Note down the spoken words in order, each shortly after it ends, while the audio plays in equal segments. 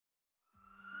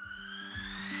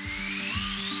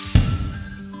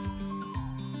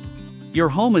Your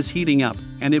home is heating up,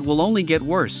 and it will only get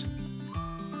worse.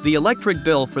 The electric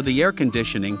bill for the air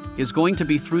conditioning is going to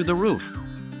be through the roof.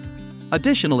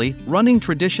 Additionally, running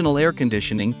traditional air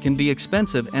conditioning can be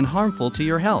expensive and harmful to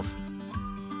your health.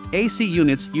 AC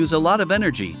units use a lot of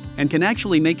energy and can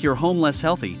actually make your home less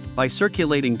healthy by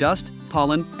circulating dust,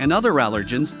 pollen, and other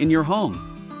allergens in your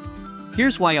home.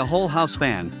 Here's why a whole house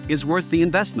fan is worth the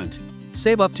investment.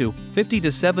 Save up to 50 to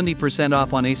 70%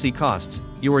 off on AC costs.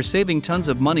 You are saving tons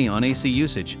of money on AC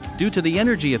usage due to the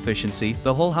energy efficiency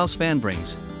the whole house fan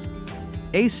brings.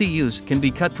 AC use can be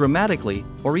cut dramatically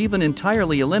or even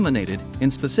entirely eliminated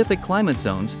in specific climate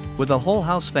zones with a whole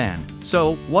house fan.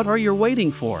 So, what are you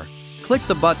waiting for? Click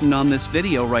the button on this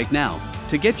video right now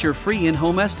to get your free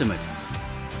in-home estimate.